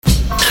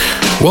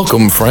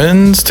Welcome,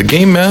 friends, to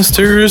Game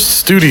Master's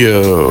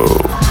Studio,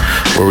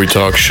 where we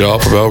talk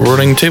shop about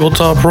running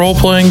tabletop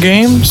role-playing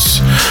games.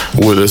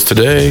 With us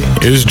today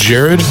is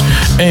Jared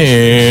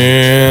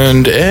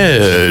and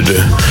Ed,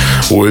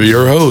 with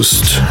your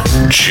host,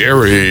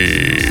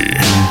 Jerry.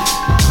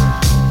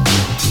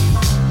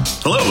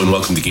 Hello, and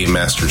welcome to Game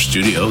Master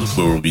Studio,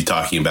 where we'll be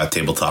talking about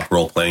tabletop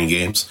role-playing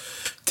games,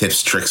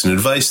 tips, tricks, and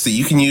advice that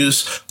you can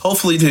use,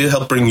 hopefully, to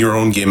help bring your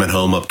own game at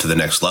home up to the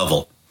next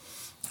level.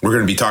 We're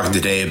going to be talking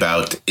today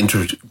about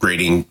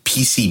integrating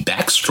PC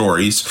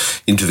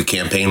backstories into the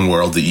campaign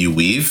world that you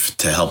weave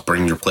to help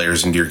bring your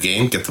players into your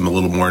game, get them a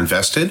little more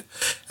invested,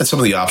 and some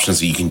of the options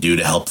that you can do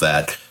to help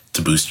that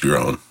to boost your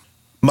own.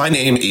 My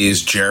name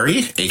is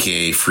Jerry,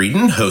 aka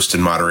Frieden, host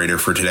and moderator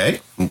for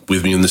today.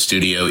 With me in the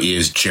studio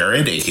is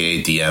Jared,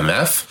 aka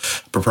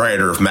DMF,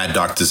 proprietor of Mad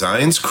Doc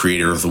Designs,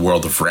 creator of the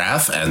World of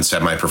Wrath, and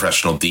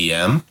semi-professional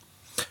DM,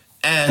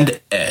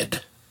 and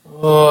Ed.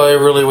 Oh, I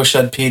really wish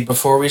I'd peed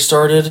before we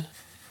started.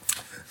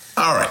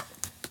 All right.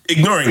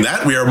 Ignoring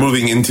that, we are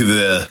moving into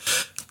the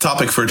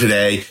topic for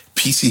today,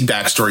 PC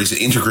backstories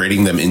and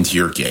integrating them into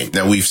your game.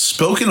 Now, we've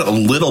spoken a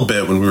little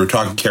bit when we were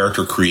talking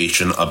character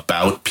creation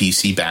about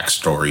PC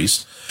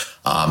backstories.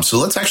 So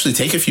let's actually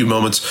take a few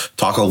moments,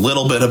 talk a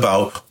little bit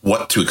about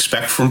what to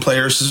expect from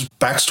players'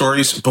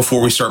 backstories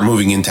before we start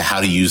moving into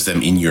how to use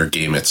them in your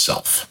game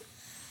itself.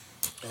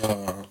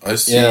 I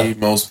see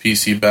most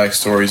PC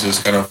backstories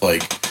as kind of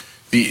like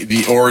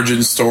the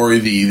origin story,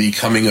 the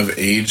coming of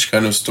age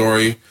kind of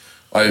story.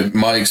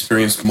 My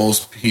experience,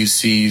 most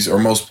PCs or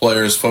most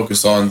players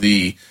focus on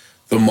the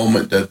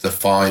moment that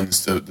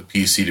defines the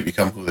PC to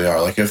become who they are.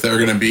 Like if they're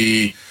going to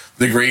be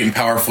the great and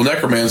powerful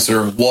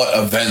necromancer, what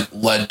event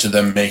led to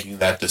them making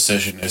that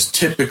decision is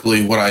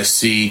typically what I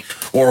see,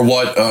 or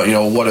what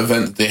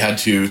event they had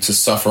to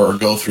suffer or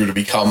go through to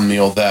become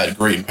that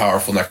great and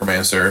powerful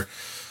necromancer.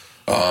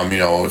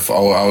 If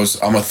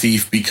I'm a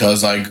thief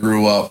because I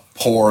grew up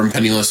poor and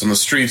penniless on the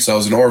streets, I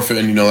was an orphan,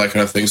 that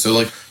kind of thing. So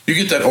like you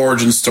get that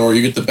origin story,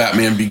 you get the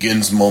Batman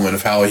Begins moment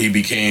of how he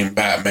became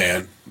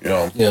Batman,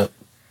 Yeah.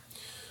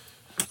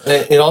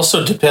 It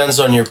also depends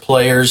on your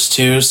players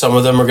too. Some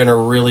of them are going to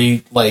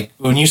really like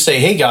when you say,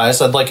 "Hey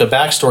guys, I'd like a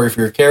backstory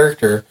for your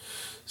character."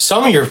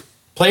 Some of your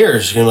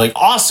players are going to be like,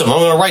 "Awesome, I'm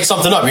going to write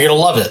something up. You're going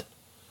to love it."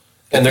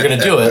 And they're going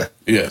to do it.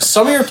 Yeah.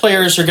 Some of your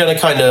players are going to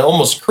kind of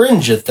almost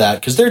cringe at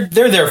that because they're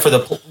there for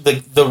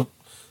the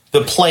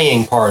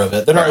playing part of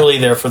it. They're not really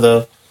there for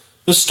the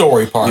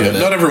story part of it.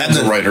 Not everyone's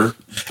a writer.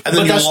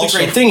 But that's the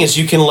great thing is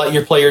you can let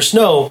your players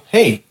know,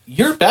 hey,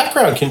 your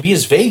background can be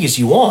as vague as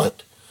you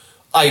want.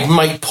 I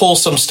might pull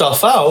some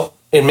stuff out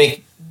and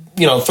make,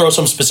 throw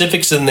some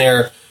specifics in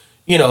there,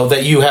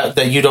 that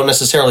you don't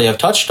necessarily have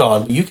touched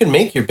on. But you can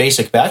make your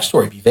basic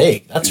backstory be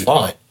vague. That's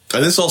fine.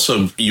 And this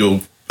also,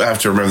 you'll have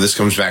to remember, this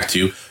comes back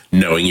to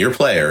knowing your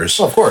players.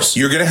 Well, of course.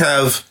 You're going to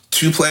have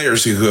two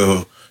players who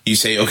go, you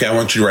say, okay, I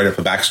want you to write up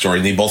a backstory.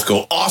 And they both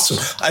go, awesome,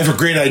 I have a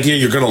great idea.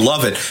 You're going to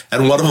love it.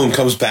 And one of them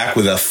comes back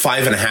with a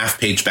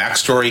 5.5-page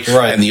backstory.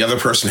 Right. And the other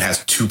person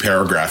has 2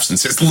 paragraphs and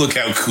says, look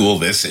how cool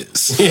this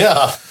is.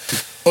 Yeah.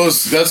 Well,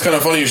 that's kind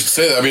of funny you should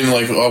say that. I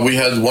mean, we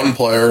had one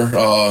player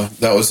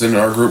that was in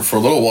our group for a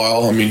little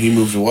while. I mean, he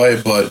moved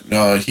away, but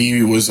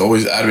he was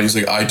always adamant. He's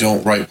like, I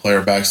don't write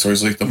player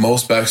backstories. Like, the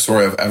most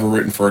backstory I've ever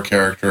written for a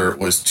character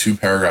was 2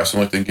 paragraphs. I'm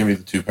like, then give me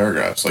the 2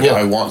 paragraphs. Like,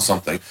 I want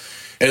something.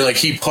 And,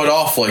 he put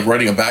off,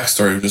 writing a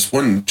backstory.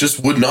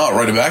 Just would not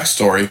write a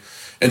backstory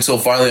until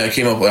finally I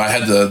came up with, I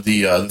had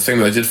the thing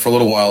that I did for a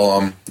little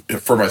while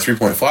for my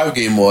 3.5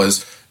 game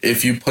was,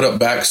 if you put up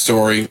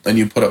backstory and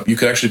you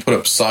could actually put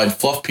up side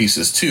fluff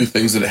pieces too,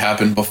 things that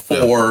happened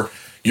before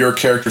your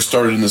character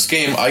started in this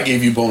game. I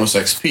gave you bonus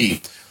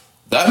XP.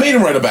 That made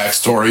him write a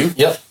backstory.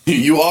 Yep.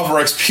 You offer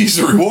XP as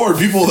a reward.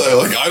 People that are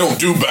like, I don't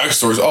do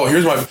backstories. Oh,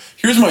 here's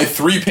my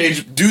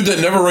 3-page dude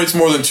that never writes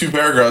more than 2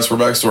 paragraphs for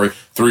backstory.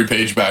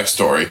 3-page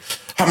backstory.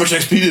 How much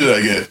XP did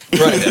I get?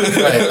 Right.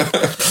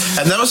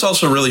 And that was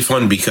also really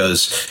fun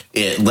because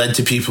it led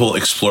to people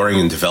exploring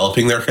and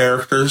developing their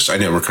characters. I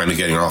know we're kind of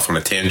getting off on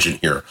a tangent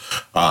here,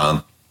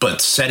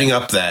 but setting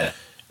up that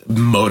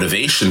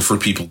motivation for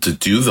people to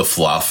do the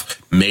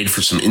fluff made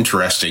for some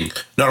interesting,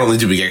 not only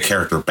did we get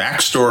character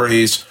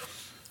backstories,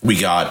 we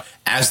got,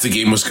 as the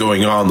game was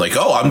going on,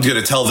 I'm going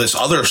to tell this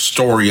other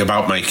story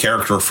about my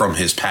character from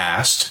his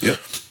past. Yep.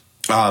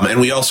 And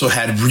we also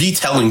had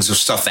retellings of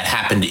stuff that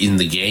happened in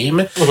the game,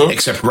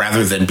 except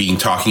rather than being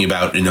talking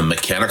about in a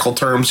mechanical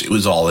terms, it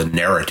was all in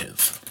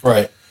narrative.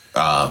 Right.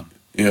 Yeah,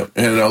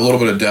 and a little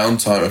bit of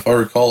downtime. If I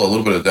recall, a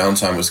little bit of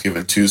downtime was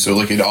given too. So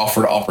it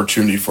offered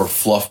opportunity for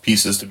fluff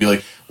pieces to be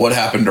like, what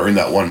happened during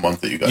that 1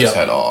 month that you guys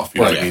had off?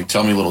 You know what I mean?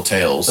 Tell me little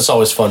tales. That's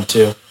always fun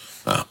too.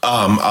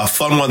 A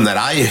fun one that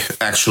I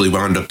actually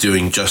wound up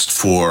doing just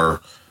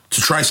to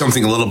try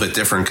something a little bit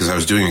different, because I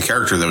was doing a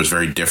character that was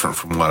very different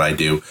from what I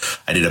do.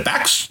 I did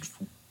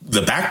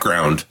the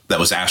background that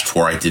was asked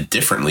for, I did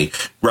differently.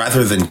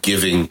 Rather than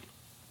giving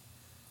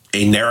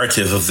a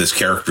narrative of this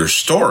character's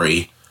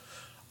story,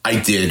 I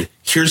did,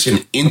 here's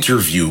an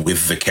interview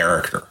with the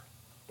character.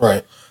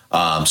 Right.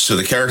 So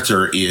the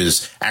character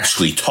is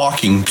actually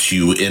talking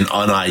to an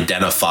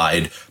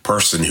unidentified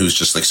person who's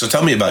just like, so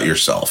tell me about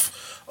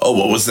yourself. Oh,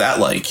 what was that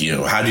like?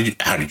 How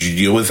did you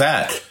deal with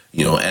that?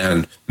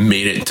 And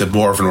made it to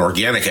more of an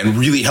organic and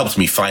really helped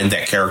me find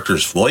that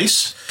character's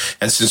voice.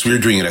 And since we were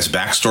doing it as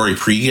backstory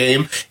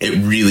pregame, it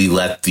really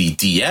let the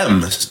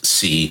DM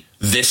see,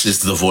 this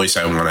is the voice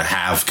I want to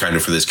have kind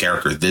of for this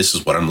character. This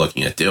is what I'm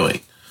looking at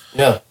doing.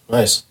 Yeah,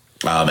 nice.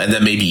 And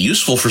that may be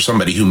useful for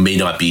somebody who may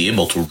not be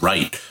able to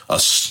write a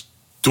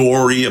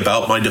story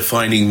about my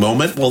defining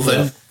moment. Well,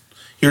 then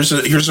here's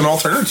an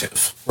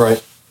alternative.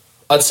 Right.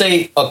 I'd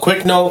say a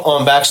quick note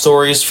on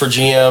backstories for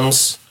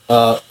GMs.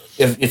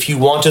 If you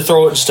want to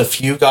throw just a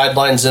few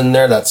guidelines in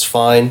there, that's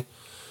fine.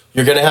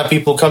 You're going to have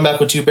people come back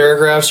with 2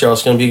 paragraphs. You're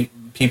also going to be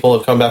people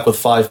that come back with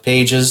 5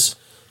 pages.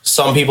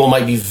 Some people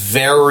might be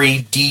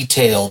very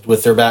detailed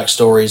with their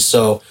backstories,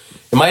 so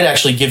it might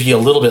actually give you a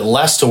little bit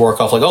less to work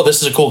off. Like, oh,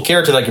 this is a cool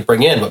character that I could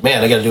bring in, but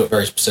man, I got to do it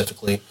very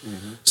specifically.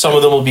 Mm-hmm. Some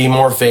of them will be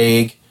more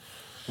vague.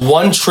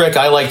 One trick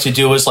I like to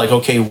do is like,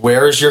 okay,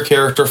 where is your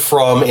character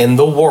from in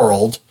the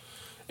world?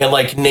 And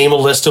like name a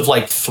list of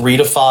like 3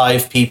 to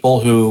 5 people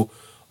who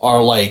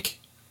are like,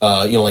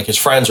 like his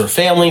friends or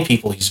family,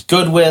 people he's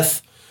good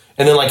with,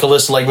 and then like a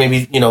list of like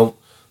maybe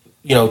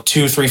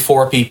 2, 3,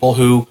 4 people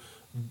who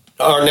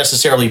aren't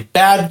necessarily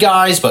bad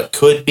guys, but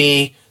could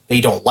be. They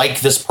don't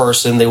like this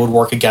person. They would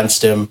work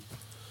against him.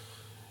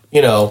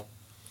 You don't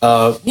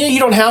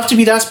have to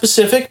be that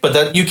specific, but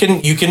that you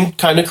can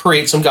kind of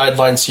create some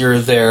guidelines here or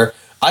there.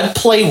 I'd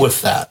play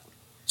with that.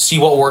 See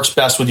what works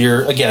best with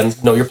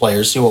know your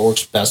players, see what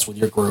works best with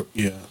your group.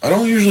 Yeah. I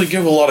don't usually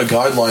give a lot of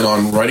guideline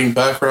on writing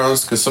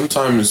backgrounds because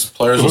sometimes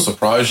players will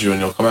surprise you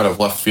and you'll come out of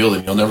left field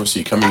and you'll never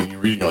see it coming and you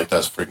read and you're like,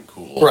 that's freaking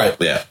cool. Right.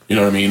 Yeah. You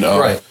know what I mean?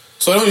 Right.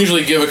 So I don't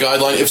usually give a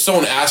guideline. If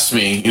someone asks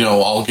me,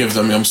 I'll give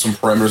them some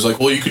parameters like,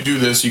 well, you could do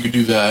this, you could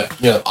do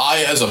that. Yeah.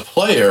 I, as a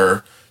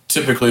player,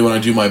 typically when I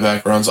do my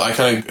backgrounds, I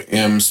kind of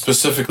am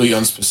specifically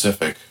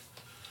unspecific.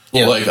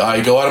 Yeah. Like,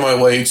 I go out of my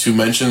way to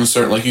mention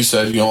certain, like you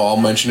said, I'll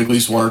mention at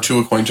least 1 or 2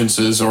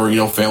 acquaintances or,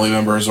 family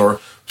members or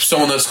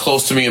someone that's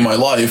close to me in my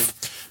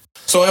life.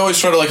 So I always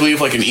try to, like,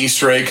 leave, like, an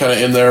Easter egg kind of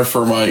in there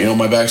for my,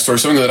 my backstory.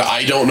 Something that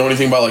I don't know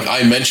anything about. Like,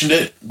 I mentioned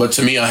it, but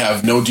to me, I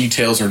have no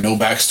details or no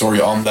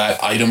backstory on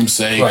that item,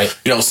 say,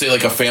 say,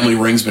 like, a family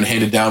ring's been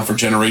handed down for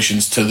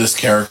generations to this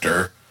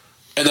character.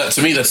 And that,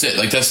 to me, that's it.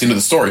 Like, that's the end of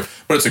the story.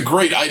 But it's a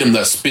great item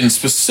that's been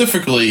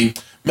specifically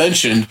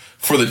mentioned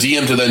for the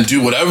DM to then do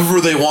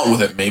whatever they want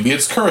with it. Maybe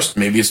it's cursed,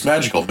 maybe it's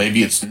magical,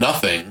 maybe it's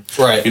nothing.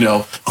 Right.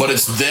 But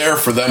it's there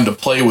for them to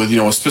play with,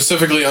 a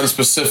specifically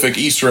unspecific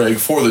Easter egg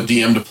for the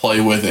DM to play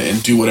with it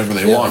and do whatever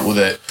they want with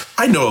it.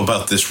 I know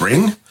about this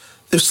ring.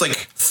 There's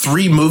like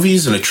 3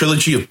 movies and a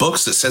trilogy of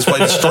books that says why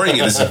destroying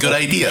it is a good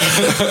idea.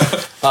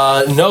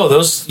 No,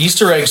 those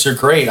Easter eggs are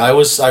great. I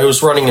was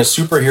running a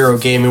superhero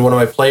game and one of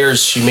my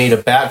players, she made a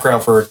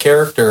background for her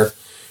character,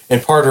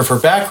 and part of her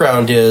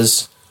background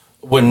is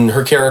when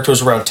her character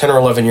was around 10 or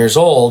 11 years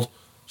old,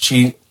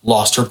 she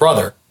lost her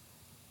brother.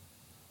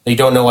 They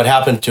don't know what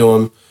happened to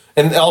him.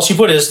 And all she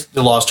put is,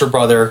 they lost her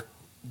brother,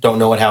 don't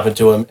know what happened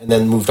to him, and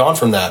then moved on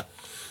from that.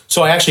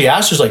 So I actually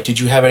asked her, like, did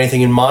you have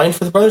anything in mind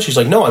for the brother? She's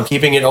like, no, I'm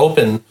keeping it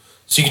open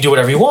so you can do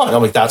whatever you want.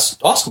 I'm like, that's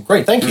awesome,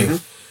 great, thank you.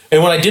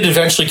 And when I did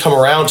eventually come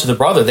around to the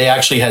brother, they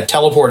actually had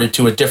teleported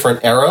to a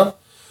different era.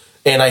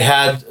 And I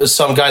had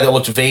some guy that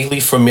looked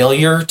vaguely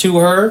familiar to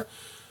her,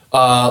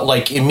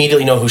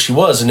 immediately know who she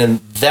was. And in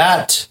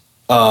that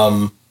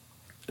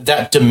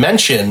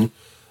dimension,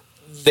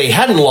 they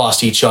hadn't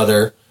lost each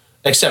other,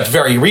 except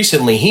very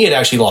recently he had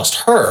actually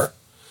lost her.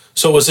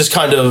 So it was this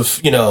kind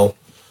of,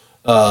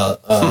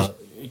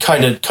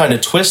 kind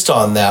of twist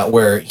on that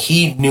where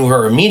he knew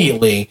her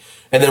immediately.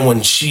 And then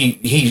when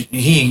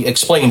he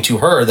explained to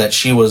her that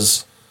she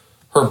was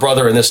her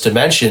brother in this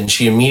dimension,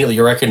 she immediately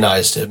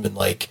recognized him. And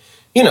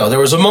there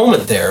was a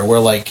moment there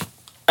where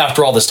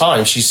after all this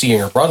time, she's seeing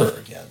her brother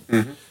again.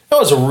 Mm-hmm. That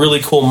was a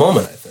really cool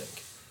moment, I think.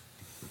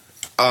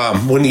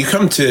 When you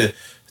come to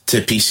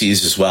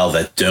PCs as well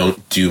that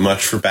don't do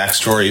much for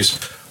backstories,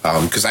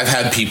 because I've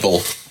had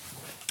people,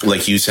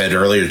 like you said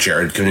earlier,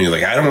 Jared, coming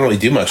like, I don't really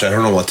do much. I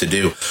don't know what to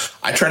do.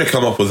 I try to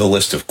come up with a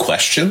list of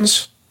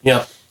questions.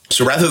 Yeah.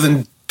 So rather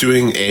than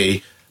doing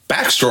a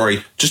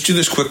backstory, just do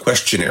this quick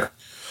questionnaire.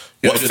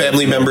 What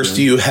family members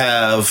do you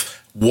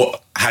have?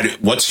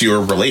 What's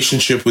your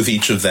relationship with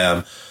each of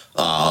them?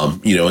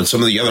 And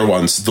some of the other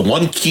ones. The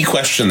one key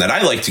question that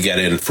I like to get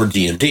in for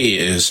D&D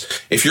is,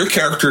 if your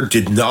character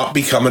did not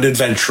become an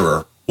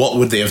adventurer, what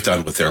would they have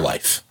done with their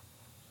life?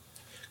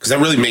 Because that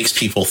really makes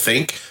people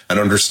think and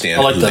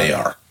understand who they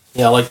are.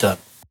 Yeah, I like that.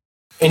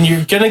 And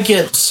you're going to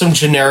get some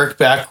generic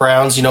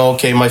backgrounds.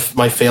 Okay, my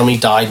family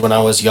died when I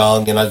was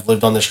young and I've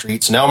lived on the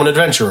streets. Now I'm an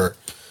adventurer.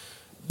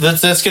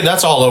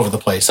 That's all over the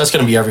place. That's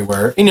going to be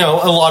everywhere. A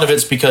lot of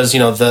it's because,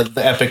 the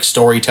epic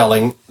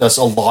storytelling, that's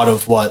a lot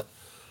of what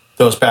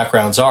those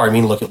backgrounds are. I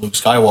mean, look at Luke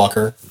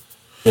Skywalker,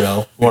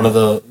 one of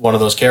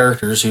those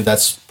characters who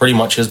that's pretty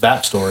much his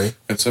backstory.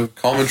 It's a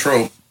common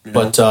trope.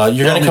 But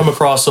you're going to come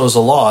across those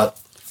a lot.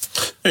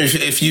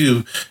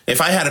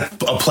 If I had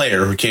a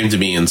player who came to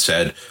me and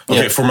said,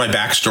 okay, for my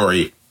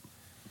backstory,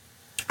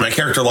 my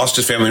character lost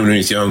his family when he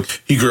was young.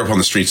 He grew up on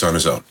the streets on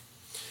his own.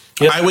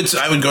 Yep. I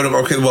would go to,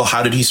 okay, well,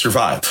 how did he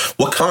survive?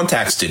 What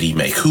contacts did he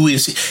make? Who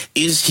is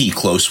he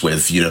close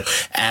with?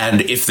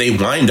 And if they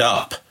wind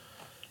up,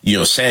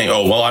 saying,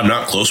 oh, well, I'm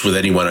not close with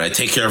anyone. I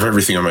take care of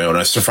everything on my own.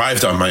 I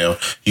survived on my own.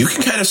 You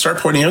can kind of start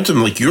pointing out to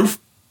them, like,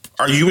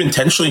 are you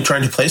intentionally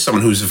trying to play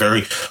someone who's a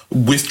very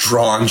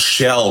withdrawn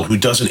shell who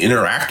doesn't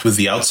interact with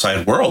the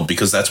outside world,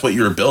 because that's what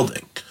you're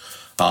building.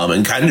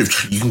 And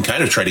you can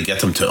kind of try to get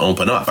them to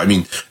open up. I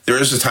mean,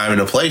 there is a time and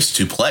a place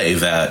to play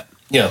that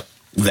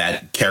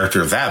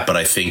character but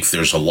I think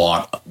there's a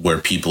lot where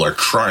people are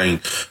trying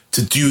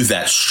to do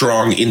that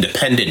strong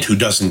independent who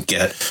doesn't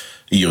get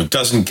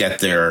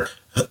their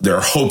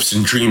hopes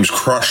and dreams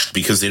crushed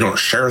because they don't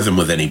share them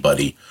with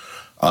anybody.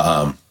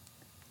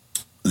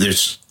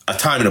 There's a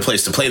time and a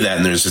place to play that,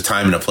 and there's a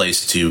time and a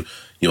place to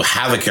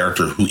have a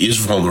character who is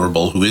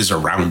vulnerable, who is a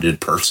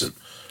rounded person.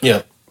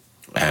 Yeah,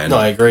 and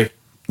I agree.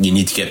 You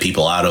need to get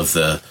people out of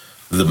the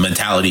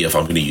mentality of,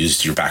 I'm going to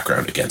use your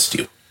background against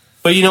you.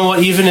 But you know what?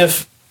 Even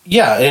if they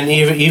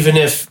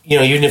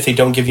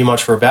don't give you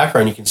much for a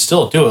background, you can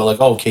still do it. Like,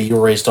 okay, you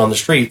were raised on the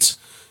streets.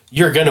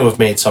 You're going to have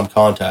made some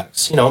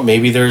contacts.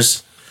 Maybe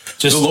there's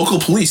just the local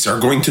police are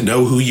going to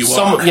know who you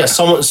are. Yeah,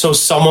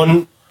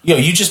 someone.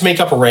 You just make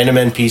up a random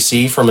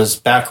NPC from his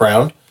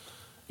background.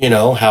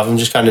 Have him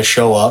just kind of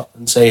show up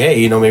and say,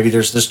 hey, maybe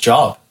there's this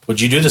job.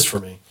 Would you do this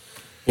for me?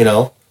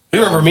 You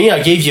remember me?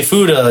 I gave you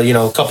food,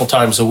 a couple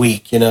times a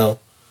week. Yeah,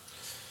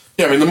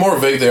 I mean, the more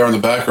vague they are in the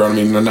background, I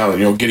mean,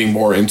 now getting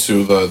more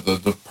into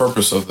the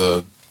purpose of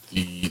the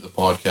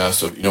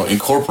podcast of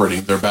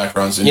incorporating their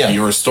backgrounds into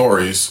your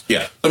stories.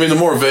 Yeah, I mean, the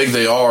more vague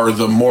they are,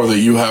 the more that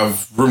you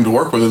have room to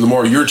work with, and the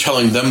more you're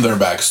telling them their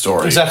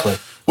backstory. Exactly.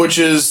 Which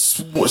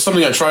is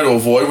something I try to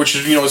avoid. Which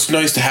is it's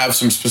nice to have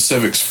some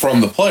specifics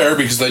from the player,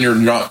 because then you're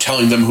not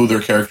telling them who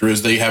their character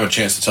is. They have a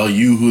chance to tell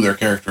you who their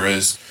character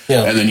is,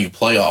 and then you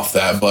play off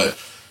that. But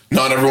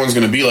not everyone's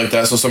going to be like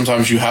that, so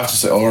sometimes you have to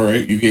say, all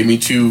right, you gave me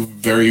two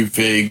very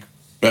vague,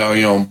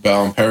 bound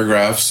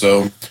paragraphs,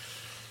 so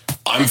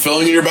I'm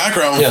filling in your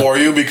background for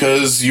you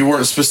because you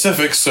weren't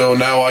specific, so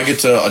now I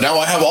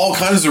have all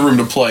kinds of room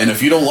to play, and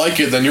if you don't like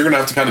it, then you're going to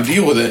have to kind of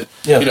deal with it.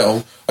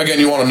 Yeah. Again,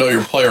 you want to know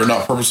your player,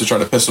 not purposely try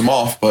to piss them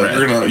off, but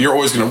you're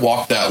always going to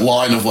walk that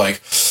line of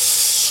like,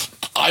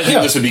 I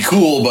think this would be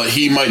cool, but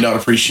he might not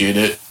appreciate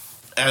it.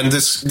 And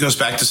this goes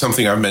back to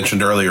something I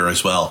mentioned earlier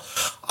as well.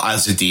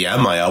 As a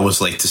DM, I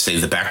always like to say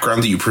the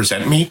background that you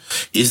present me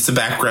is the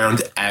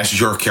background as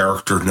your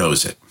character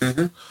knows it.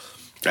 Mm-hmm.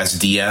 As a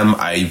DM,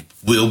 I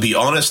will be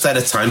honest that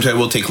at times I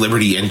will take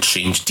liberty and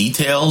change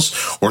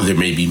details, or there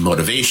may be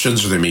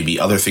motivations, or there may be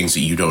other things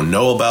that you don't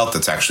know about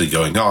that's actually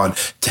going on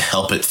to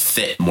help it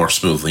fit more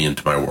smoothly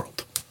into my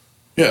world.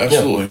 Yeah,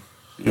 absolutely.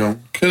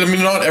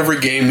 Because not every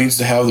game needs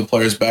to have the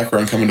player's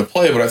background come into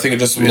play, but I think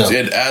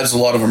it adds a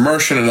lot of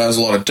immersion, it adds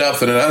a lot of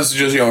depth, and it adds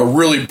just it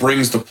really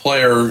brings the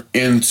player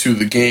into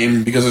the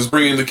game because it's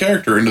bringing the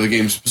character into the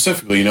game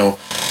specifically.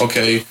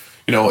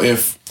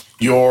 If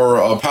you're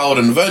a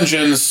paladin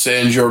vengeance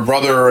and your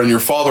brother and your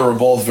father are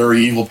both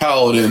very evil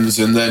paladins,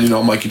 and then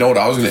I'm like,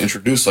 I was going to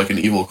introduce like an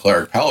evil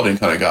cleric paladin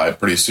kind of guy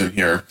pretty soon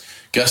here.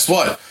 Guess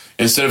what?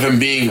 Instead of him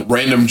being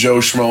random Joe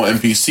Schmo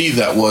NPC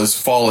that was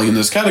falling in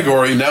this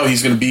category, now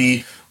he's going to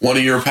be one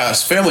of your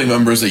past family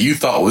members that you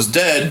thought was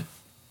dead,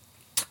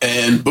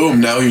 and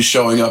boom, now he's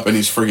showing up and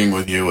he's frigging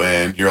with you,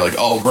 and you're like,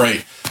 oh,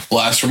 great,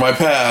 blast from my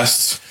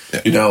past.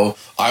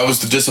 I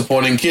was the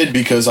disappointing kid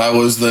because I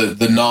was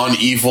the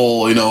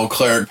non-evil,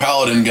 cleric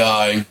paladin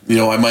guy.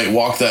 I might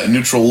walk that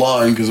neutral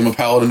line because I'm a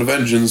paladin of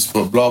vengeance,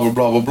 but blah, blah,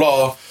 blah, blah,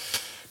 blah.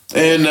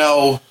 And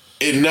now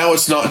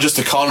it's not just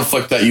a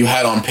conflict that you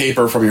had on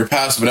paper from your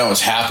past, but now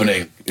it's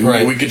happening.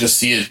 Right. We could just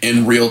see it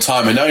in real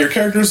time, and now your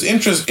character's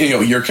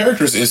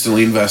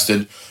instantly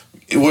invested,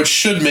 which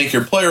should make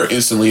your player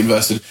instantly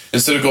invested.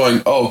 Instead of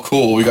going, "Oh,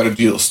 cool, we got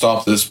to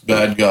stop this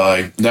bad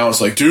guy." Now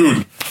it's like,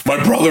 "Dude,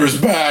 my brother's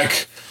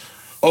back.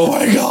 Oh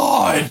my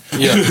god,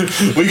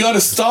 we got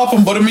to stop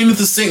him." But I mean, at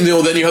the same,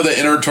 then you have that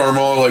inner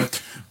turmoil,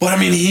 like. But I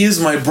mean, he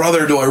is my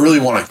brother. Do I really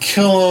want to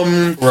kill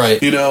him? Right.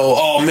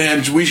 Oh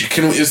man,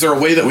 is there a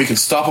way that we can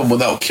stop him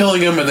without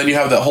killing him? And then you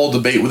have that whole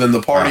debate within the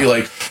party,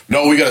 like,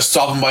 no, we got to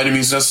stop him by any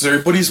means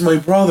necessary. But he's my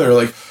brother.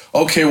 Like,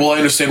 okay, well, I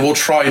understand. We'll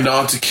try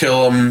not to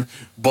kill him,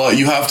 but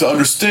you have to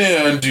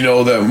understand,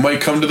 that it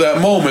might come to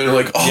that moment.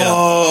 Like,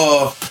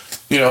 wow.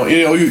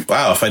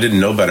 If I didn't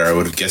know better, I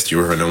would have guessed you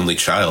were an only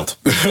child.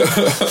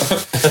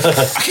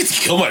 I get to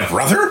kill my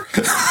brother?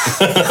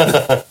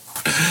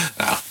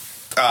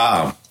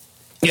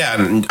 Yeah,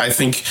 and I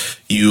think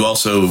you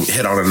also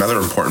hit on another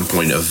important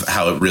point of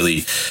how it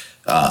really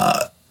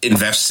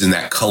invests in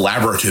that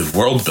collaborative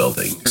world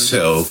building. Mm-hmm.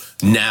 So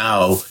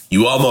now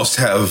you almost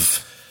have,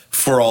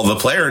 for all the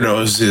player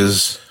knows,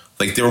 is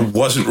like there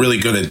wasn't really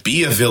going to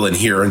be a villain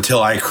here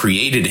until I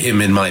created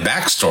him in my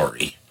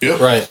backstory.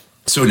 Yep. Right.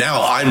 So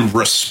now I'm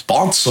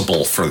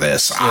responsible for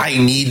this. Yep. I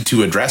need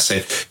to address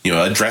it.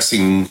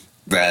 Addressing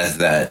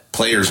that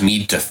players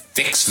need to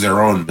fix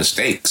their own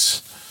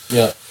mistakes.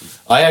 Yeah.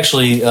 I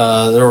actually,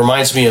 that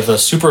reminds me of a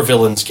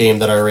supervillains game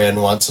that I ran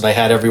once, and I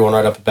had everyone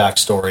write up a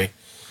backstory.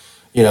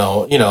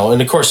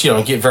 And of course,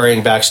 get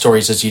varying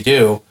backstories as you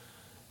do.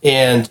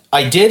 And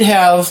I did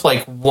have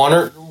like one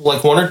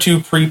or two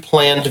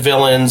pre-planned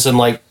villains and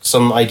like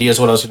some ideas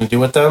what I was going to do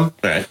with them.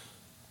 Right.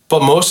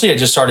 But mostly I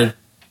just started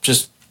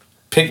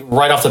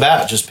right off the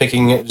bat, just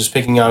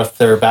picking out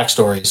their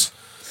backstories.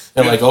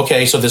 And like,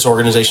 okay, so this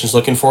organization's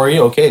looking for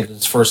you. Okay,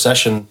 this first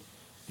session,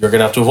 you're going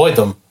to have to avoid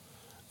them.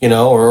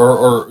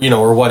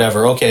 Or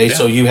whatever. Okay,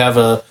 so you have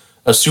a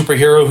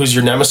superhero who's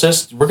your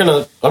nemesis. I'm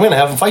gonna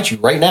have him fight you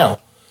right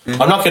now.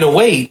 Mm-hmm. I'm not gonna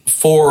wait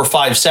 4 or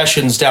 5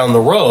 sessions down the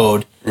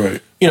road.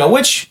 Right.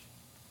 Which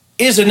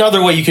is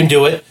another way you can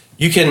do it.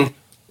 You can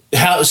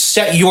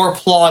set your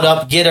plot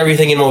up, get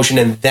everything in motion,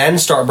 and then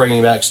start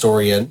bringing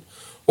backstory in,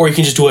 or you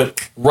can just do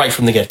it right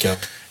from the get go.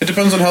 It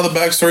depends on how the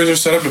backstories are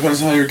set up.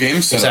 Depends on how your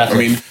game's set up. I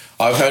mean,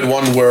 I've had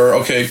one where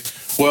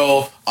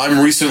well,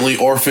 I'm recently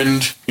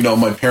orphaned.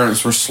 My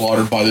parents were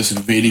slaughtered by this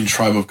invading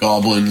tribe of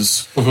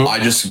goblins. Mm-hmm. I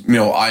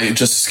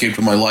just escaped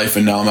with my life,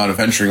 and now I'm out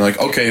adventuring. Like,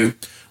 okay,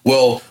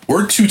 well,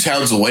 we're 2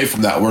 towns away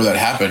from where that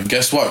happened.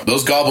 Guess what?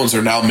 Those goblins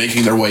are now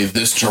making their way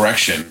this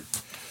direction.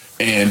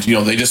 And,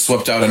 they just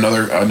swept out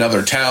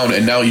another town,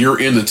 and now you're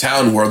in the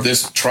town where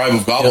this tribe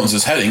of goblins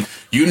is heading.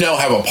 You now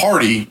have a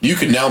party. You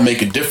can now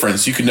make a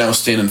difference. You can now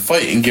stand and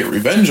fight and get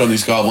revenge on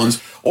these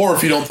goblins. Or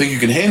if you don't think you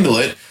can handle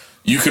it,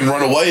 you can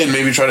run away and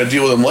maybe try to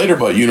deal with them later,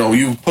 but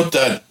you put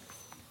that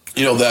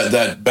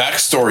that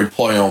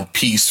backstory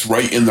piece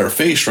right in their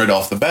face right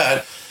off the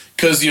bat,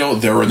 because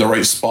they're in the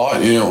right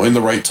spot, in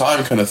the right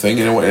time, kind of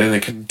thing, and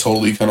it can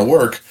totally kind of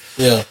work.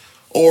 Yeah.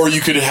 Or you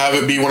could have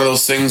it be one of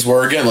those things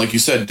where, again, like you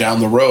said, down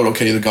the road,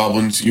 okay, the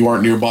goblins, you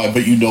aren't nearby,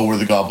 but you know where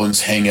the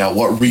goblins hang out,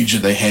 what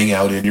region they hang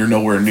out in. You're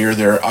nowhere near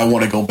there. I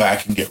want to go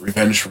back and get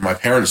revenge from my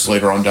parents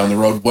later on down the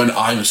road when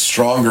I'm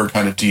stronger,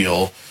 kind of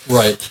deal.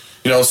 Right.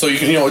 So you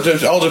can,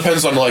 it all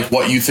depends on like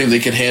what you think they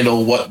can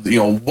handle, what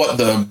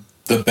the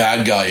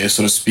bad guy is,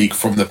 so to speak,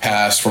 from the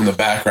past, from the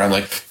background.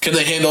 Like, can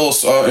they handle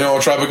a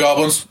tribe of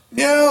goblins?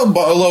 Yeah,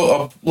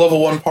 a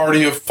level 1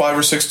 party of 5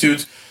 or 6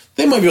 dudes.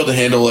 They might be able to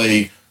handle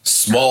a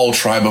small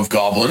tribe of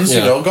goblins.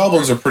 Yeah.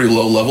 Goblins are pretty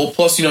low level.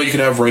 Plus, you can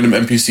have random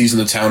NPCs in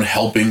the town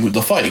helping with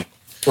the fight.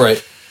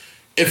 Right.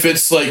 If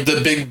it's like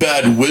the big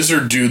bad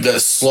wizard dude that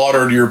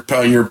slaughtered your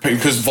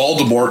because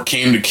Voldemort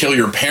came to kill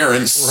your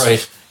parents.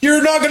 Right.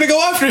 You're not going to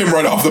go after him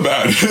right off the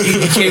bat.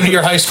 He came to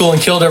your high school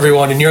and killed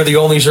everyone, and you're the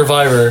only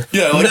survivor.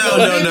 Yeah, like,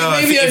 no.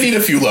 Maybe I need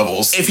a few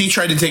levels. If he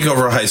tried to take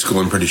over a high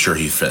school, I'm pretty sure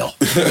he'd fail.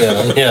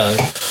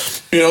 Yeah.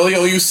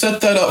 You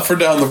set that up for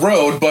down the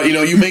road, but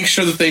you make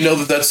sure that they know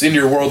that that's in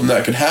your world and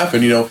that can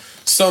happen.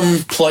 Some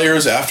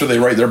players, after they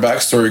write their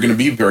backstory, are going to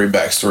be very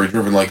backstory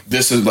driven. Like,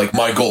 this is like,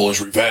 my goal is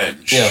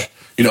revenge. Yeah.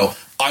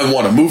 I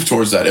want to move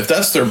towards that. If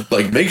that's their,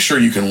 like, make sure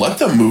you can let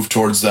them move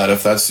towards that.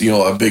 If that's,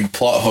 a big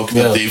plot hook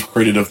that they've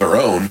created of their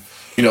own,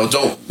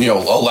 don't,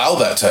 allow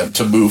that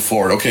to move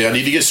forward. Okay, I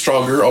need to get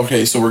stronger.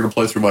 Okay, so we're going to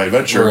play through my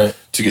adventure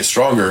to get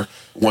stronger.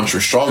 Once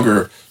you're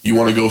stronger, you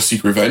want to go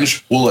seek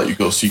revenge, we'll let you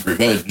go seek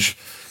revenge.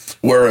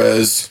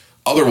 Whereas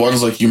other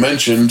ones, like you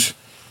mentioned,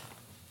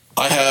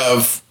 I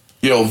have,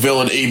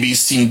 villain A, B,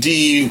 C,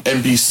 D,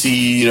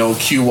 NPC,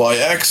 Q, Y,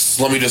 X.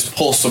 Let me just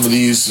pull some of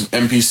these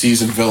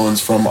NPCs and villains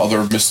from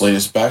other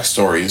miscellaneous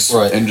backstories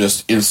and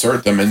just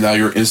insert them, and now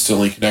you're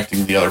instantly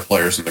connecting the other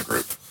players in the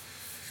group.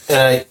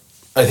 And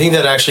I think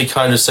that actually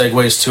kind of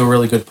segues to a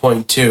really good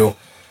point, too.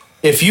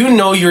 If you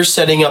know you're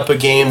setting up a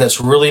game that's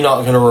really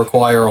not going to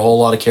require a whole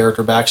lot of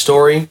character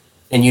backstory,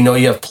 and you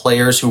have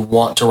players who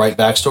want to write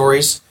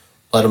backstories,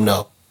 let them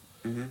know.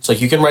 Mm-hmm. It's like,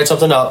 you can write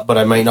something up, but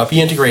I might not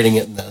be integrating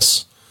it in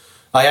this.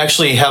 I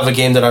actually have a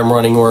game that I'm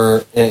running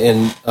where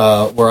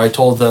I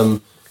told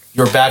them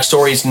your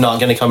backstory is not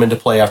going to come into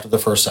play after the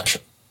first session.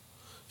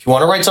 If you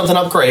want to write something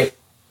up, great,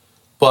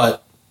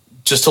 but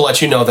just to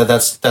let you know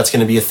that's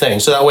going to be a thing.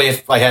 So that way,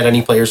 if I had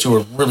any players who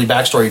were really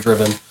backstory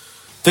driven,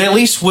 they at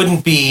least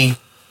wouldn't be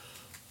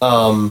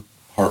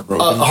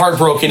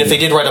heartbroken if they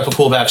did write up a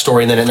cool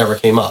backstory and then it never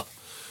came up.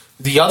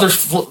 The other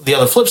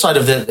flip side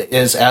of it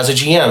is, as a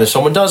GM, if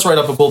someone does write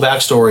up a cool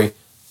backstory,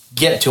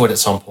 get to it at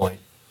some point.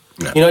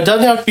 Yeah. It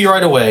doesn't have to be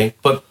right away,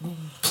 but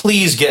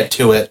please get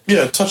to it.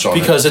 Yeah, touch on it.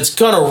 Because it's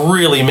going to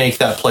really make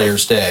that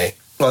player's day.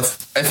 Well,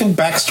 I think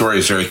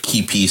backstories are a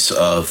key piece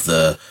of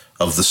the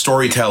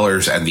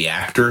storytellers and the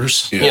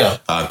actors. Yeah.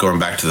 Going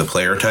back to the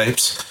player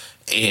types.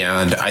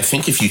 And I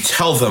think if you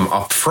tell them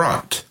up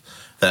front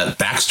that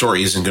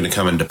backstory isn't going to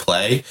come into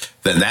play,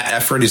 then that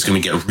effort is going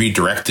to get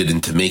redirected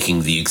into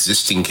making the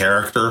existing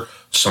character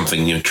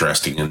something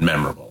interesting and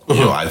memorable.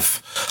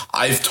 Mm-hmm.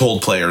 I've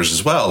told players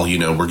as well,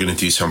 we're going to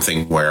do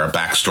something where a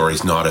backstory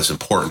is not as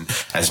important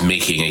as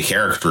making a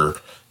character,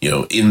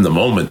 in the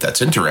moment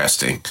that's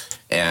interesting.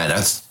 And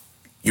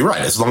you're right,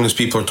 as long as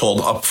people are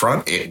told up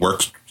front, it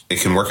works. It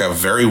can work out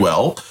very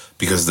well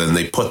because then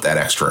they put that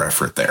extra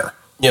effort there.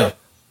 Yeah.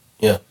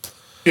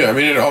 Yeah, I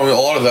mean, a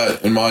lot of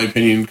that, in my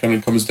opinion, kind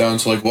of comes down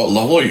to, like, what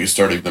level are you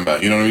starting them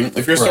at? You know what I mean?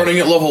 If you're starting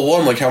at level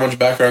 1, like, how much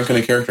background can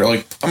a character...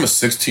 Like, I'm a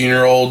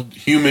 16-year-old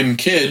human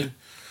kid,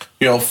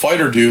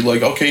 fighter dude.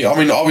 Like, okay, I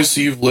mean,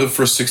 obviously you've lived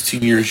for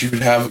 16 years. You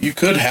could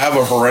have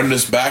a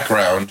horrendous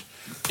background.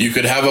 You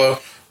could have a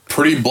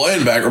pretty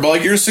bland background. But,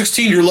 like, you're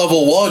 16, you're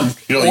level 1.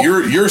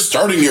 You're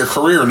starting your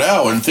career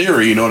now, in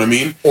theory, you know what I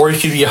mean? Or you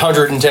could be a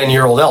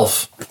 110-year-old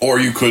elf. Or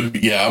you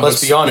could, yeah.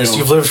 Let's be honest,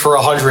 you've lived for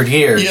 100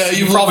 years. Yeah,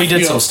 you probably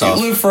did some stuff.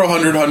 You lived for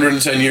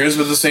 110 years,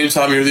 but at the same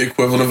time, you're the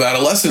equivalent of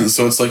adolescence.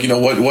 So it's like,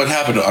 what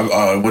happened?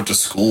 I went to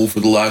school for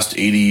the last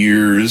 80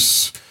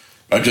 years.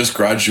 I just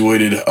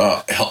graduated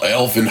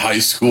elf in high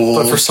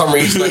school. But for some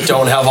reason, I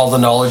don't have all the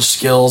knowledge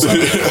skills.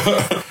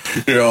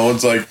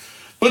 It's like,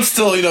 but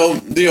still,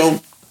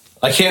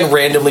 I can't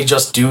randomly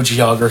just do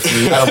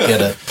geography. I don't get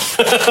it.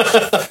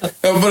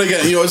 But again,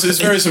 it's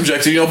very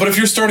subjective, but if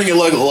you're starting at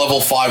like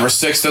level 5 or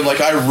 6, then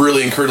like I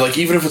really encourage, like,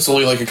 even if it's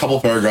only like a couple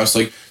paragraphs,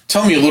 like,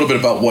 tell me a little bit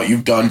about what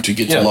you've done to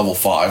get to level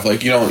 5.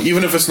 Like,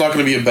 even if it's not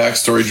going to be a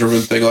backstory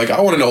driven thing, like,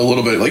 I want to know a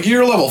little bit. Like,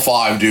 you're level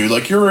 5, dude.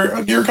 Like,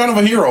 you're kind of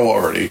a hero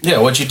already. Yeah,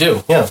 what'd you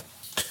do? Yeah.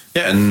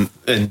 Yeah,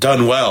 and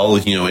done well,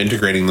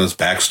 integrating those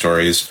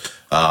backstories.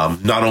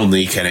 Not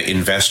only can it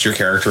invest your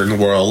character in the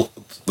world,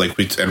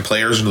 and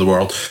players into the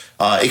world,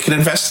 it can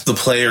invest the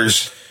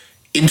players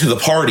into the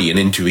party and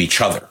into each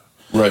other.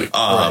 Right.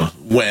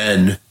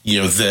 When,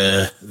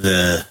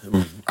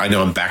 I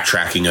know I'm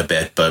backtracking a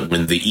bit, but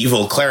when the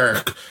evil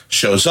cleric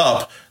shows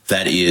up,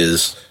 that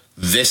is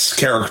this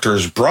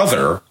character's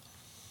brother,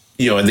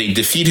 and they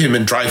defeat him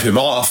and drive him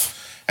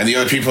off, and the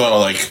other people are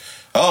like,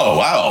 oh,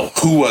 wow,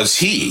 who was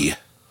he?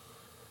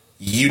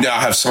 You now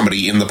have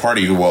somebody in the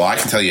party who, I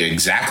can tell you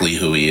exactly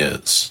who he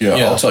is. Yeah.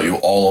 I'll tell you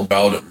all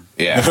about him.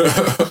 Yeah.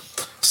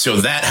 So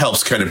that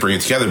helps kind of bring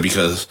it together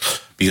because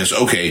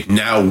okay,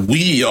 now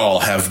we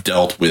all have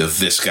dealt with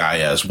this guy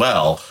as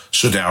well.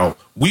 So now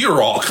we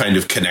are all kind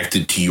of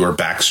connected to your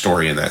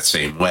backstory in that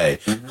same way,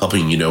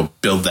 helping,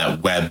 build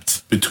that web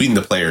between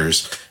the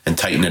players and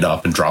tighten it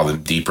up and draw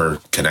them deeper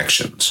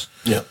connections.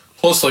 Yeah.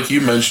 Plus, like you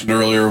mentioned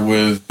earlier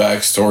with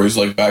backstories,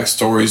 like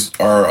backstories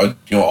are,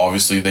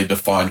 obviously they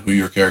define who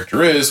your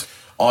character is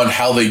on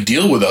how they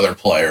deal with other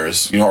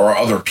players, or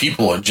other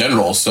people in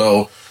general.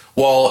 So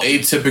while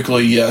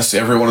atypically, yes,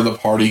 everyone in the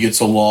party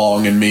gets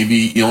along, and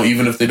maybe,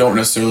 even if they don't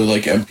necessarily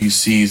like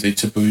NPCs, they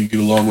typically get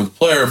along with the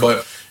player.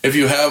 But if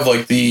you have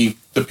like the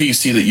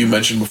PC that you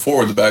mentioned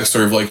before, the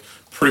backstory of like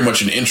pretty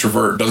much an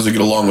introvert, doesn't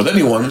get along with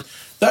anyone,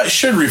 that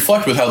should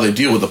reflect with how they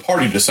deal with the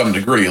party to some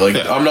degree. Like,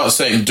 I'm not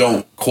saying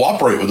don't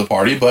cooperate with the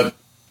party, but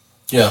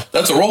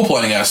that's a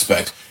role-playing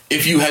aspect.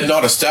 If you had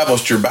not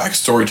established your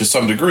backstory to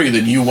some degree,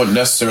 then you wouldn't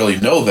necessarily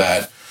know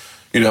that.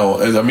 And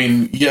I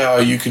mean,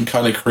 you can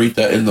kind of create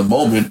that in the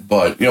moment,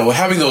 but,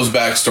 having those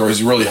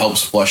backstories really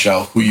helps flesh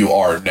out who you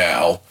are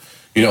now.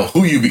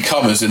 Who you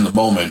become is in the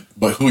moment,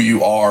 but who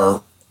you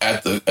are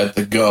at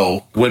the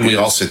go. When we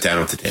all sit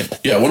down at the table.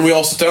 Yeah, when we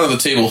all sit down at the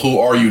table, who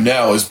are you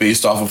now is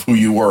based off of who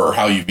you were or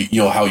how you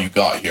how you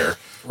got here.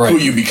 Right. Who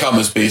you become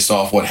is based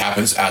off what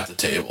happens at the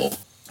table.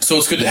 So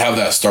it's good to have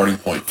that starting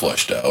point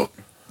fleshed out.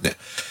 Yeah.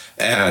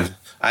 And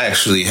I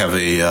actually have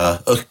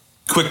a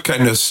quick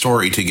kind of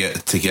story to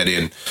get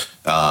in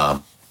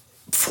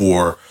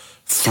for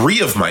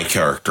 3 of my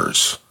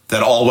characters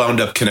that all wound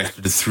up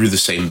connected through the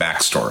same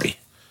backstory,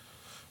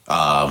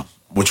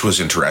 which was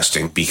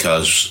interesting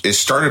because it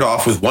started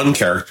off with one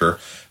character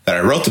that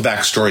I wrote the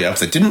backstory up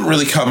that didn't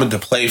really come into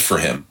play for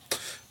him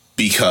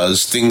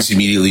because things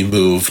immediately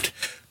moved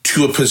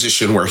to a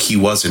position where he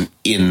wasn't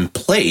in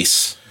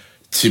place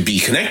to be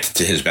connected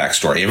to his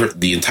backstory.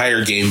 The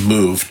entire game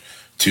moved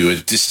to a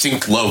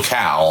distinct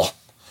locale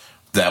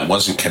that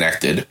wasn't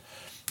connected.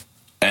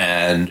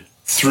 And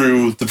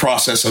through the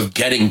process of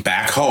getting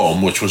back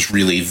home, which was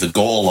really the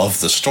goal of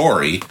the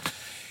story,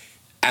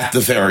 at the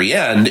very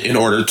end, in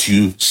order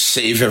to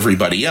save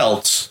everybody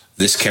else,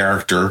 this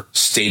character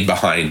stayed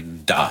behind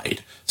and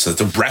died so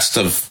that the rest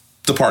of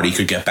the party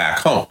could get back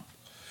home.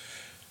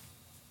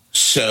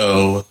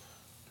 So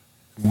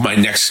my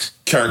next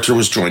character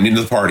was joined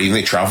into the party and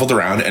they traveled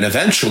around, and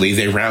eventually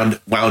they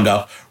wound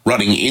up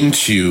running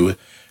into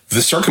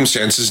the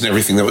circumstances and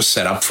everything that was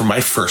set up for my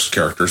first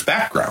character's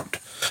background.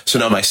 So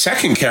now my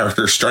second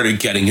character started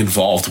getting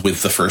involved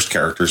with the first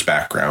character's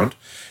background,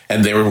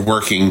 and they were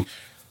working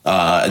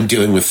and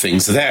dealing with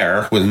things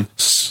there when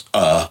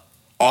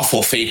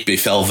awful fate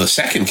befell the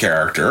second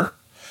character,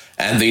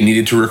 and they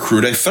needed to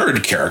recruit a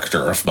third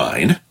character of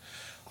mine.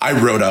 I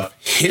wrote up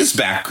his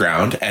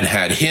background and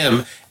had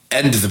him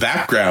and the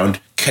background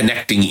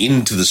connecting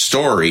into the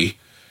story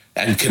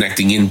and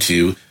connecting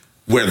into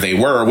where they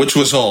were, which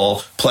was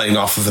all playing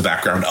off of the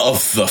background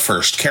of the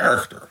first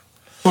character.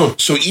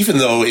 So even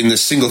though in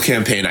this single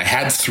campaign I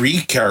had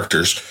 3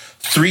 characters,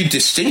 3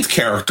 distinct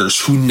characters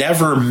who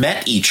never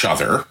met each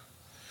other,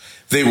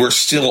 they were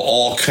still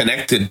all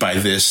connected by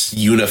this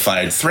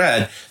unified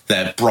thread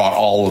that brought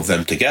all of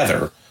them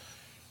together.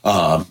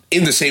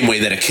 in the same way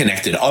that it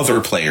connected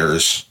other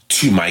players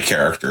to my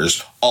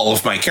characters. All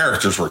of my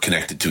characters were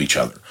connected to each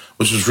other,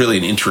 which was really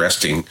an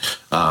interesting,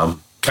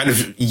 kind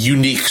of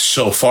unique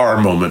so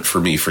far moment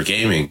for me for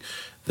gaming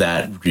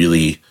that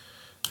really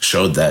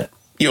showed that,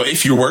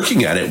 if you're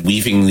working at it,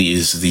 weaving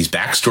these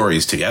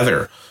backstories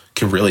together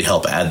can really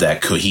help add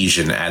that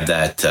cohesion, add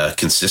that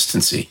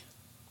consistency.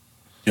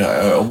 Yeah,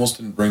 I almost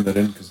didn't bring that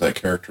in because that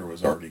character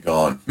was already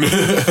gone.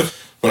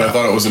 But I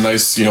thought it was a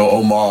nice,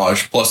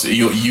 homage. Plus,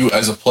 you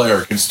as a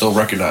player can still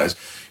recognize.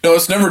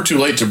 It's never too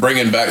late to bring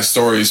in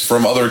backstories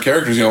from other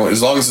characters.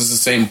 As long as it's the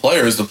same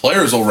players, the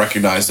players will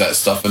recognize that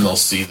stuff and they'll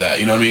see that.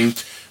 You know what I mean?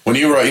 When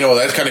you write,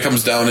 that kind of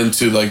comes down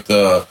into like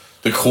the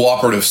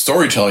cooperative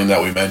storytelling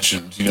that we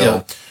mentioned.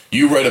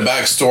 You write a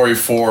backstory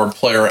for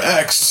player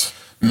X.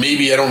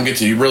 Maybe I don't get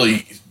to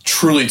really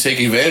truly take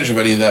advantage of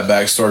any of that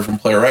backstory from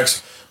player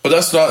X. But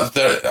that's not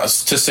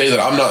to say that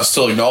I'm not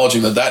still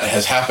acknowledging that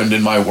has happened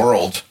in my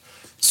world.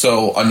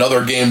 So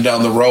another game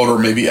down the road, or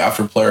maybe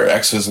after player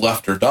X has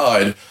left or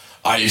died,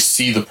 I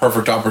see the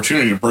perfect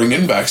opportunity to bring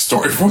in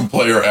backstory from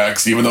player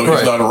X, even though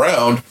he's not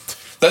around.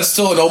 That's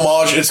still an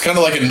homage. It's kind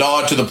of like a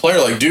nod to the player,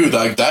 like, dude,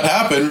 like that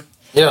happened.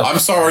 Yeah. I'm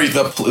sorry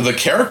the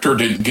character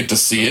didn't get to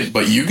see it,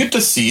 but you get to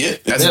see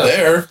it. It's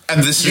there.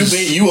 And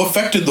you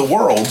affected the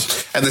world.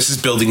 And this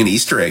is building an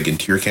Easter egg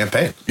into your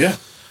campaign. Yeah.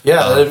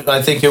 Yeah,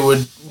 I think it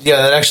would. Yeah,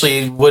 that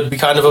actually would be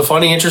kind of a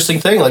funny, interesting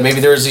thing. Like maybe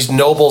there's these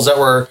nobles that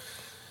were,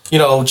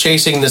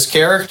 chasing this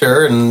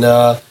character, and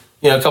a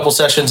couple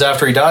sessions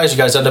after he dies, you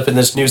guys end up in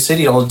this new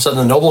city. And all of a sudden,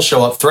 the nobles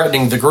show up,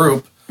 threatening the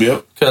group.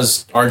 Yep.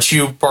 Because aren't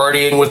you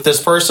partying with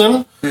this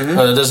person? Mm-hmm.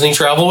 Doesn't he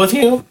travel with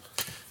you?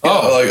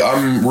 Yeah,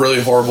 I'm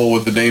really horrible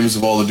with the names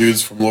of all the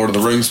dudes from Lord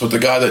of the Rings, but the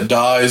guy that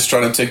dies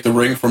trying to take the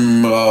ring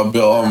from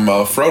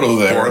Frodo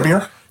there.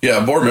 Boromir?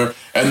 Yeah, Boromir.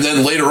 And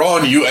then later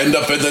on, you end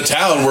up in the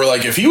town where,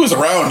 like, if he was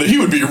around, he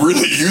would be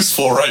really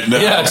useful right now.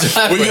 Yeah,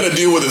 exactly. We got to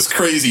deal with his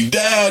crazy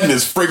dad and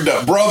his frigged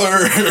up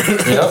brother.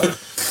 Yep.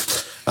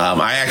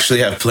 I actually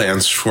have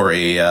plans for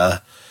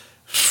a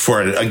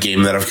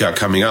game that I've got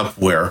coming up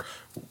where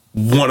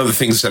one of the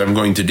things that I'm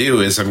going to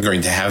do is I'm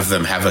going to have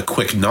them have a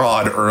quick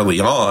nod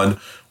early on,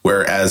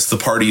 whereas the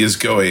party is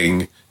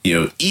going,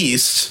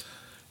 east,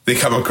 they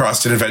come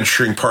across an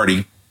adventuring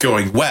party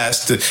going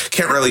west,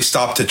 can't really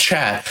stop to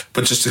chat,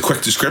 but just a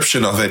quick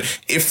description of it.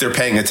 If they're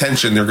paying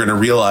attention, they're going to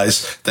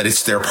realize that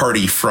it's their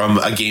party from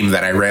a game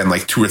that I ran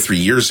like 2 or 3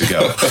 years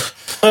ago.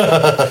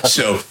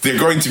 So they're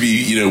going to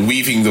be,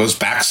 weaving those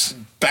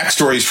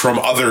backstories from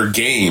other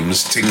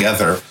games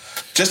together.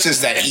 Just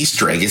as that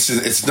Easter egg,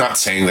 it's not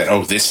saying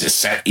that, this is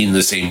set in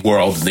the same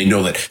world and they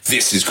know that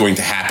this is going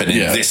to happen in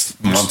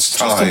this month's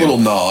time. Just a little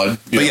nod.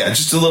 But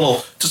just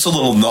a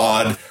little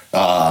nod.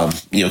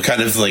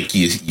 Kind of like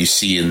you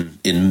see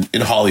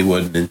in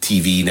Hollywood and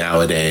TV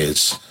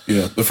nowadays.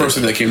 Yeah, the first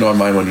thing that came to my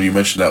mind when you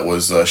mentioned that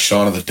was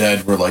Shaun of the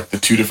Dead, where like the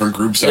two different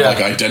groups have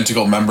like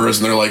identical members,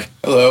 and they're like,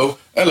 hello,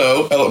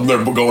 hello, hello. And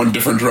they're going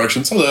different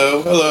directions.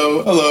 Hello,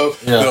 hello, hello.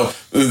 Yeah.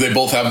 They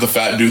both have the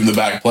fat dude in the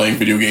back playing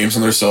video games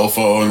on their cell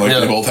phone. Like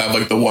they both have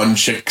like the one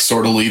chick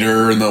sort of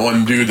leader and the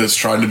one dude that's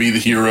trying to be the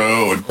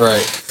hero. And,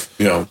 right.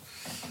 Yeah.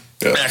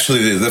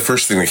 Actually, the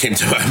first thing that came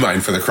to my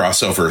mind for the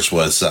crossovers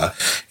was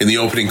in the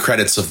opening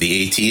credits of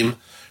the A-Team,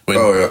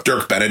 when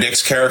Dirk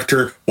Benedict's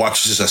character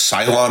watches a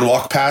Cylon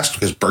walk past,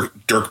 because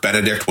Dirk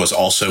Benedict was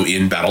also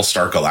in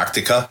Battlestar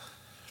Galactica.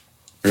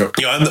 Yep.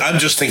 I'm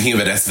just thinking of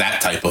it as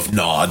that type of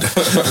nod.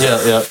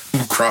 Yeah.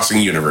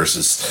 Crossing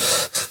universes.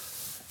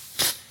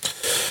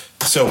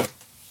 So,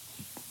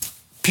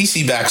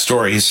 PC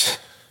backstories.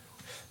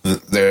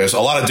 There's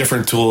a lot of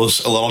different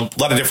tools, a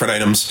lot of different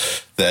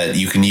items that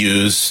you can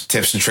use,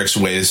 tips and tricks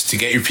and ways to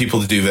get your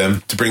people to do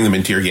them, to bring them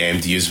into your game,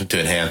 to use them to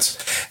enhance.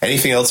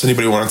 Anything else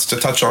anybody wants to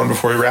touch on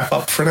before we wrap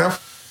up for now?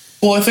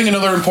 Well, I think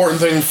another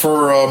important thing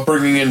for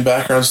bringing in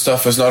background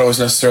stuff is not always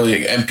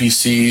necessarily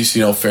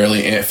NPCs,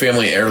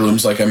 family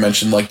heirlooms, like I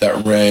mentioned, like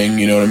that ring,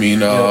 you know what I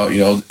mean?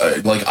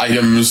 Like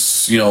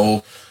items,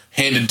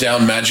 handed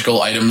down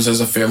magical items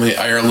as a family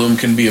heirloom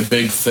can be a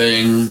big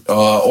thing,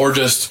 or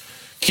just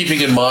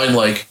keeping in mind,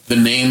 like, the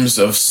names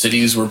of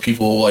cities where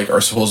people, like, are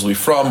supposedly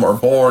from or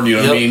born, you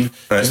know what I mean?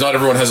 Because not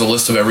everyone has a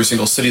list of every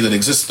single city that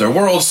exists in their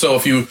world, so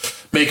if you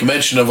make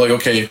mention of, like,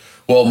 okay,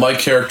 well, my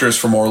character is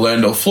from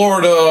Orlando,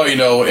 Florida,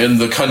 in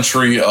the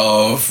country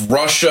of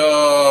Russia,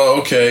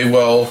 okay,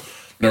 well,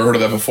 never heard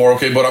of that before,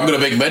 okay, but I'm going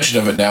to make mention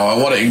of it now.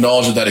 I want to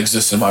acknowledge that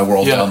exists in my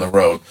world down the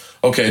road.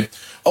 Okay,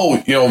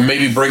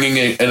 maybe bringing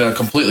in a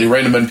completely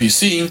random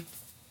NPC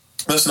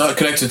that's not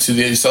connected to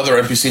this other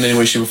NPC in any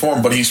way, shape, or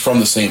form, but he's from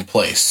the same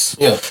place.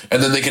 Yeah.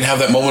 And then they can have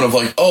that moment of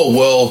like, oh,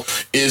 well,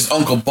 is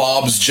Uncle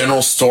Bob's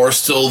general store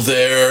still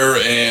there?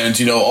 And,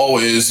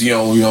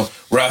 is,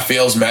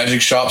 Raphael's magic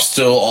shop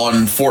still on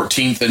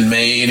 14th and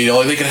Main?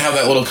 They can have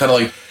that little kind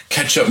of like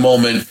catch-up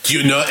moment. Do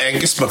you know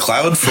Angus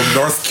MacLeod from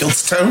North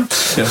Kiltstown?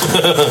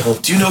 Yeah.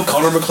 Do you know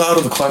Connor MacLeod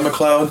of the Clan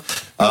MacLeod?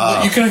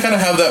 You can kind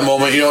of have that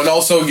moment, and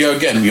also,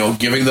 again,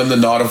 giving them the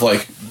nod of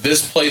like,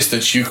 this place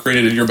that you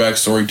created in your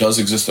backstory does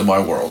exist in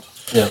my world.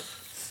 Yeah.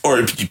 Or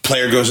if the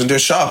player goes into a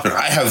shop and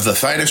I have the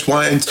finest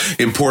wines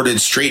imported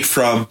straight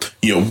from,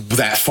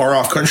 that far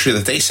off country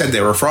that they said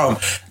they were from.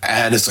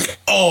 And it's like,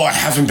 oh, I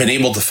haven't been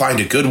able to find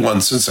a good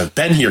one since I've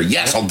been here.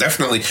 Yes, I'll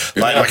definitely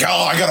buy it.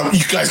 Like,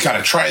 you guys got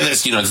to try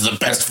this. It's the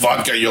best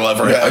vodka you'll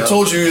ever have. I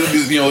told you,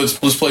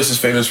 this place is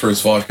famous for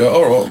its vodka.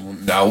 Oh, well,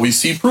 now we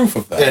see proof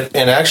of that.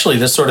 And actually,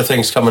 this sort of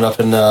thing's coming up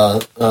in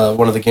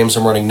one of the games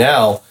I'm running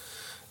now.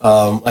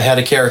 I had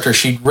a character,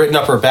 she'd written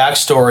up her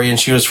backstory, and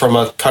she was from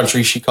a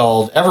country she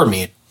called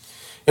Evermead.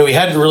 And we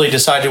hadn't really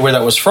decided where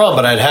that was from,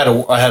 but I had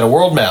a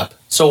world map.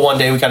 So one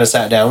day we kind of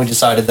sat down. We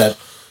decided that,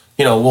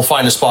 we'll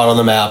find a spot on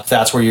the map.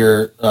 That's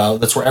where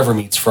that's where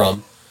Evermead's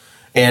from.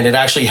 And it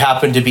actually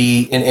happened to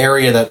be an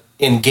area that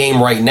in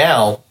game right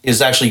now is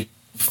actually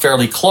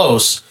fairly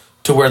close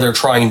to where they're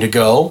trying to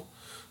go.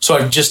 So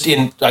I just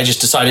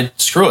decided,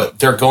 screw it.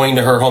 They're going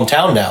to her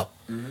hometown now.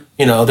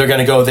 Mm-hmm. They're going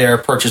to go there,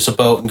 purchase a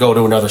boat, and go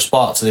to another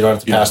spot, so they don't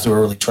have to pass through a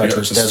really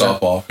treacherous desert.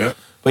 Stop off. Yeah.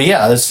 But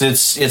yeah,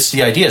 it's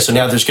the idea. So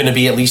now there's going to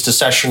be at least a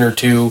session or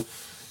two,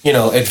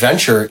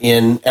 adventure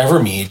in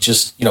Evermead.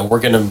 Just we're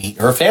going to meet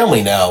her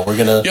family now. We're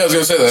going to I was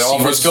going to say that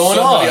offers so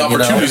many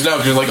opportunities now,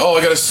 because you're like, oh,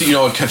 I got to see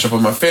catch up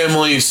with my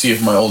family, see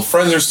if my old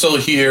friends are still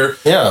here.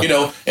 Yeah.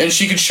 And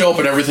she could show up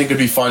and everything could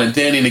be fine and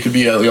dandy, and it could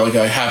be like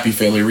a happy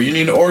family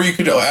reunion, or you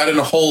could add in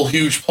a whole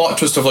huge plot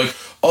twist of like,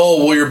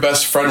 oh, well, your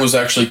best friend was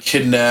actually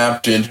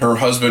kidnapped and her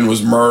husband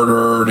was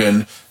murdered,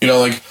 and,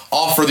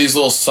 offer these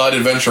little side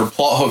adventure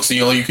plot hooks, and,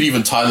 you could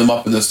even tie them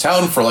up in this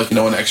town for, like, an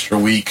extra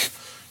week,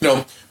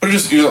 but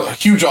just,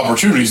 huge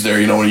opportunities there,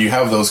 when you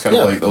have those kind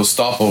of, like, those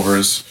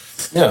stopovers,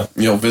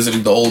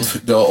 visiting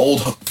the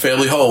old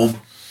family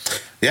home.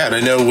 Yeah, and I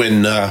know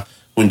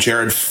when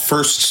Jared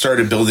first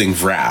started building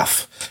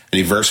Wrath, and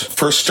he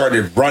first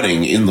started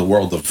running in the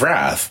world of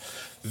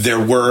Wrath, there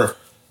were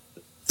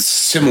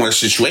similar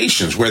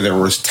situations where there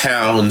was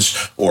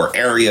towns or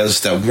areas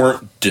that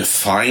weren't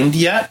defined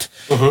yet,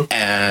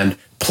 and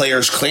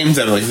players claimed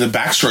that, like, the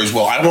backstories,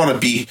 well, I want to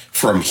be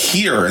from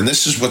here, and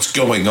this is what's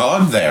going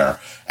on there,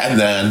 and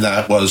then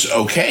that was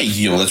okay.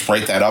 Let's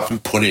write that up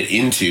and put it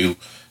into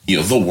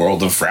the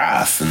world of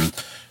Wrath, and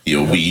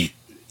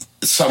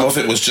some of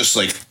it was just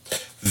like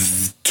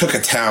took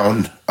a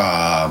town.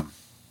 I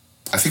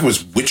think it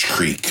was Witch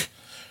Creek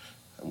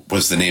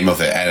was the name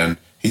of it, and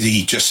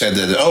he just said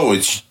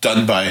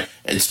that,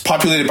 it's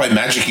populated by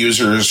magic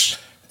users,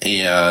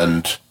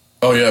 and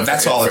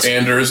that's all. It's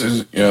Anders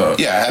is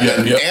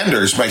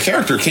Anders, my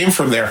character, came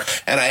from there,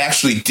 and I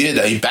actually did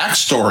a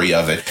backstory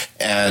of it.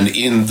 And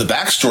in the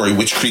backstory,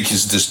 Witch Creek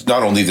is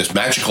not only this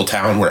magical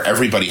town where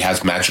everybody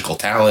has magical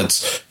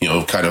talents,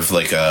 kind of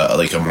like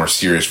a more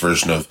serious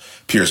version of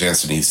Piers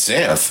Anthony's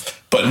Xanth.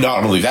 But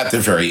not only that, they're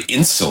very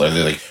insular.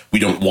 They're like, we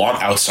don't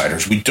want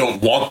outsiders. We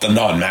don't want the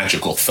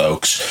non-magical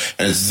folks.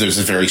 And there's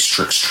a very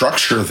strict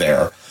structure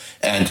there.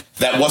 And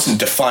that wasn't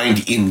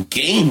defined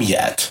in-game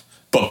yet.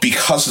 But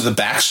because of the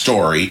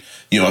backstory,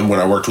 and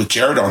when I worked with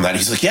Jared on that,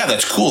 he's like, yeah,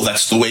 that's cool.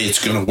 That's the way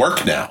it's going to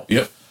work now.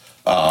 Yep.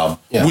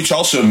 Which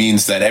also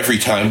means that every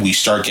time we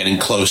start getting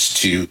close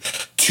to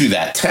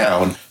that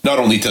town, not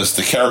only does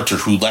the character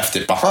who left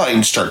it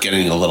behind start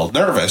getting a little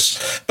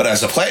nervous, but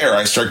as a player,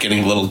 I start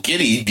getting a little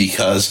giddy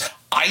because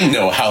I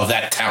know how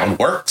that town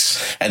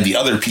works, and the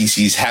other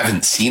PCs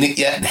haven't seen it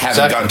yet and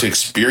haven't gotten to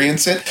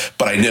experience it,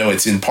 but I know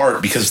it's in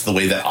part because of the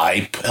way that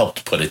I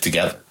helped put it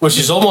together. Which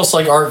is almost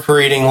like art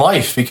creating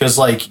life, because,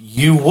 like,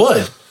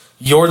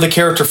 you're the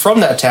character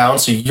from that town,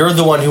 so you're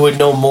the one who would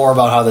know more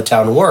about how the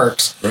town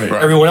works. Right.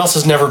 Everyone else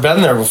has never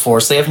been there before,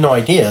 so they have no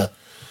idea.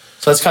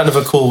 So that's kind of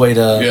a cool way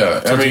to do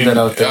that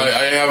out there.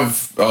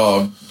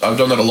 I've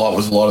done that a lot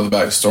with a lot of the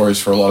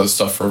backstories for a lot of the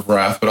stuff for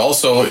Wrath, but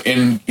also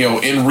in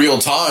real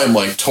time,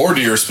 like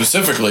Tordir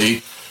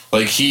specifically,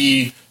 like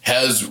he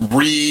has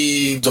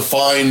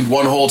redefined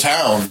one whole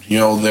town.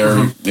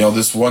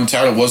 This one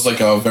town, it was like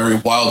a very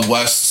Wild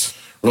West,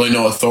 really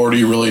no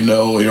authority, really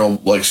no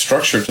like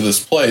structure to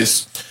this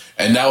place.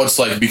 And now it's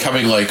like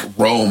becoming like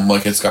Rome,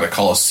 like it's got a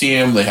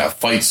Colosseum. They have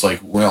fights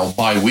like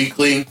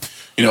bi-weekly,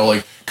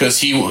 because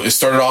he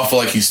started off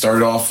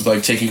with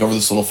like taking over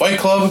this little fight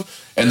club,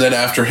 and then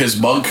after his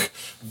monk,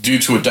 due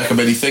to a deck of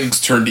many things,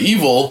 turned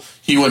evil,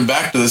 he went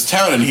back to this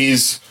town, and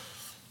he's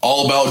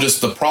all about just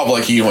the problem.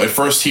 Like at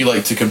first he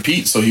liked to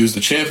compete, so he was the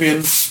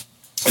champion,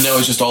 and now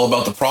he's just all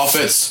about the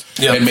profits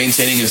and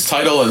maintaining his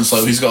title, and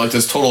so he's got like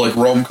this total like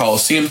Rome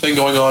Colosseum thing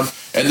going on,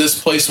 and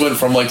this place went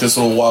from like this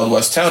little Wild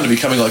West town to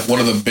becoming like one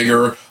of the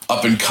bigger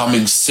up and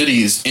coming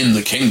cities in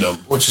the kingdom,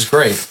 which is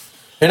great.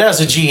 And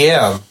as a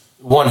GM,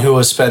 one who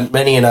has spent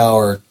many an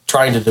hour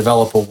trying to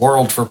develop a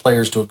world for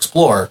players to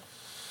explore,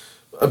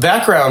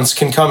 backgrounds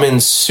can come in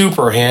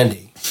super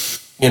handy.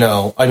 You're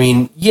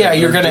going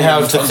to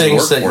have the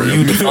things that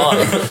you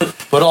define,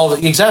 but all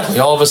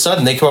of a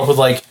sudden they come up with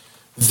like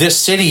this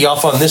city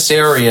off on this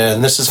area,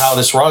 and this is how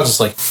this runs.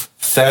 It's like,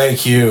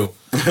 thank you.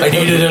 I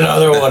needed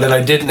another one, and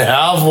I didn't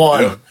have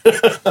one.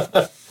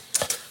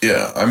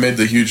 Yeah, I made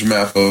the huge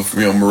map of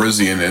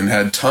Merizian and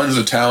had tons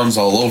of towns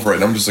all over it.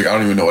 And I'm just like, I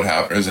don't even know what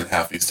happens in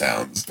half these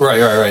towns.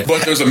 Right.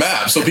 But there's a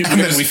map, so people.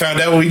 And then we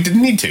found out we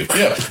didn't need to.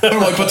 Yeah, but I'm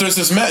like, but there's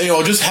this map.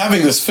 Just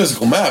having this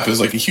physical map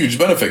is like a huge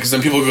benefit because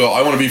then people go,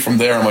 I want to be from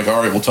there. I'm like,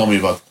 all right, well, tell me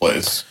about the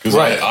place because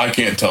I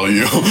can't tell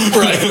you.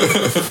 Right.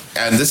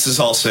 And this is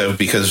also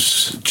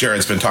because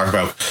Jared's been talking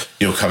about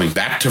coming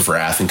back to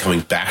Vrath and coming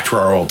back to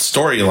our old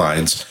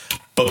storylines,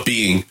 but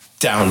being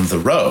down the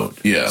road.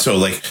 Yeah. So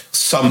like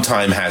some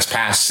time has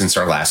passed since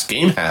our last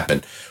game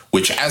happened,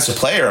 which as a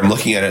player, I'm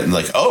looking at it and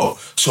like, oh,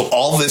 so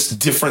all this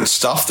different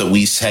stuff that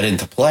we set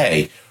into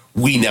play,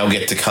 we now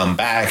get to come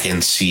back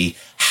and see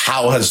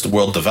how has the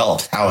world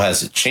developed? How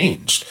has it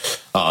changed?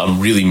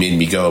 Really made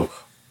me go,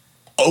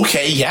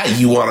 okay, yeah,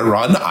 you want to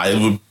run? I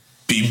would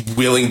be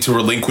willing to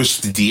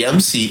relinquish the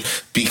DM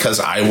seat because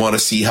I want to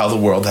see how the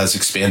world has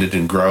expanded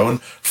and grown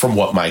from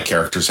what my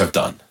characters have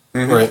done.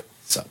 Mm-hmm. Right.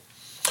 So,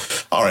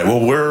 all right.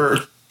 Well, we're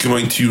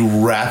going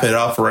to wrap it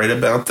up right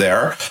about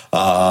there.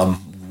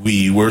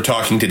 We were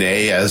talking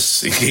today,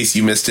 as in case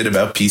you missed it,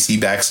 about PC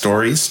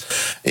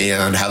backstories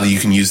and how you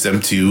can use them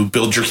to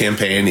build your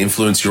campaign,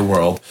 influence your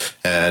world,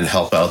 and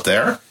help out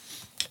there.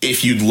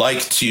 If you'd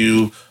like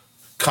to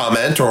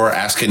comment or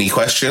ask any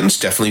questions,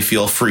 definitely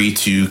feel free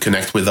to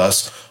connect with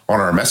us on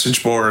our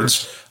message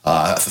boards,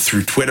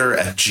 through Twitter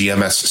at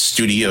GMS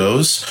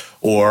Studios,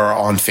 or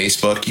on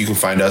Facebook. You can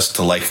find us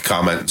to like,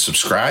 comment, and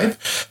subscribe.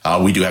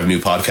 We do have new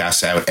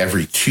podcasts out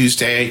every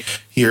Tuesday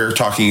here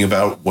talking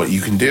about what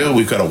you can do.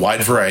 We've got a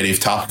wide variety of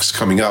topics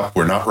coming up.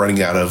 We're not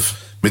running out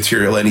of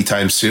material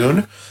anytime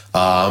soon.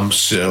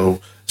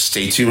 So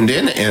stay tuned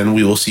in, and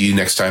we will see you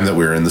next time that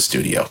we're in the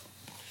studio.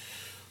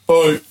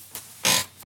 Bye.